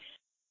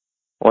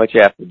what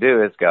you have to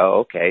do is go,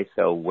 okay,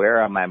 so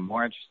where am I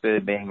more interested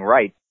in being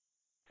right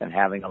than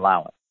having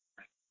allowance?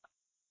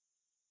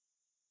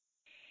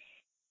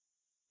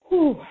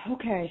 Whew,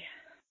 okay.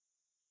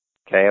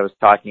 Okay, I was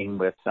talking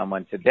with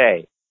someone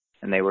today,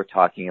 and they were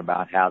talking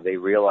about how they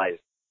realized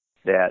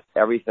that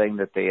everything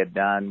that they had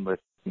done with,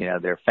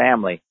 their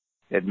family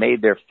had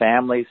made their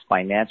family's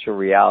financial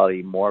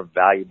reality more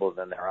valuable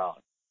than their own.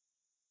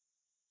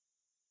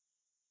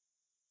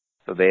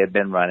 So they had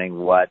been running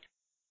what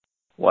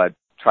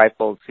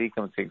trifold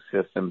sequencing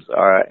systems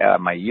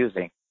am I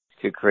using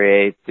to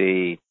create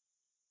the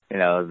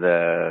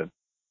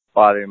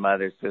father,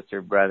 mother,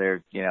 sister,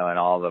 brother, and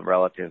all the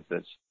relatives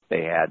that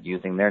they had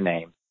using their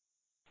names.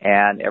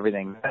 And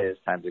everything that is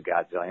times a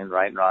godzillion,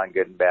 right and wrong,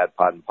 good and bad,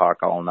 pot and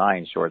park, all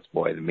nine, shorts,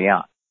 boys, and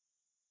beyond.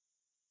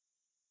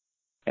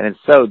 And in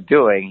so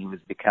doing, he was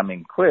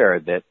becoming clear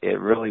that it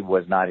really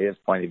was not his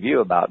point of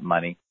view about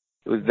money.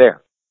 It was theirs.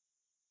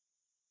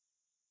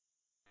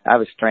 I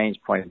have a strange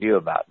point of view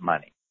about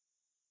money.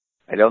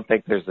 I don't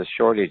think there's a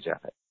shortage of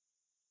it.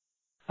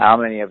 How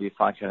many of you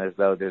function as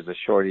though there's a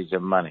shortage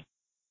of money?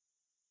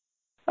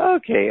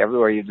 Okay,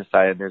 everywhere you've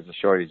decided there's a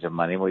shortage of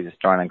money, we just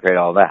try and create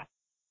all that.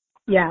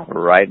 Yeah.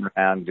 We're riding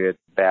around, good,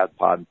 bad,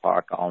 pot and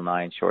park, all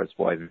nine, shorts,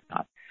 boys, and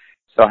beyond.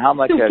 So how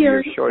much of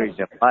your shortage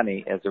of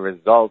money as a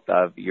result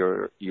of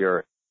your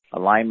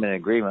alignment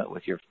agreement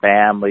with your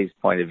family's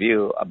point of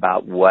view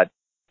about what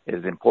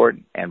is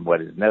important and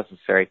what is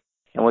necessary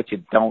and what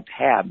you don't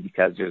have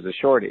because there's a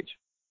shortage?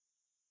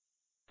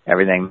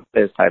 Everything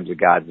is times a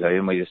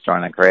godzillion. We just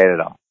trying to create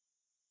it all.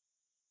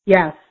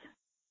 Yes.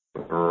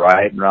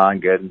 Right and wrong,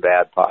 good and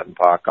bad, pot and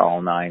park,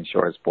 all nine,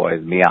 shorts, boys,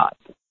 and beyond.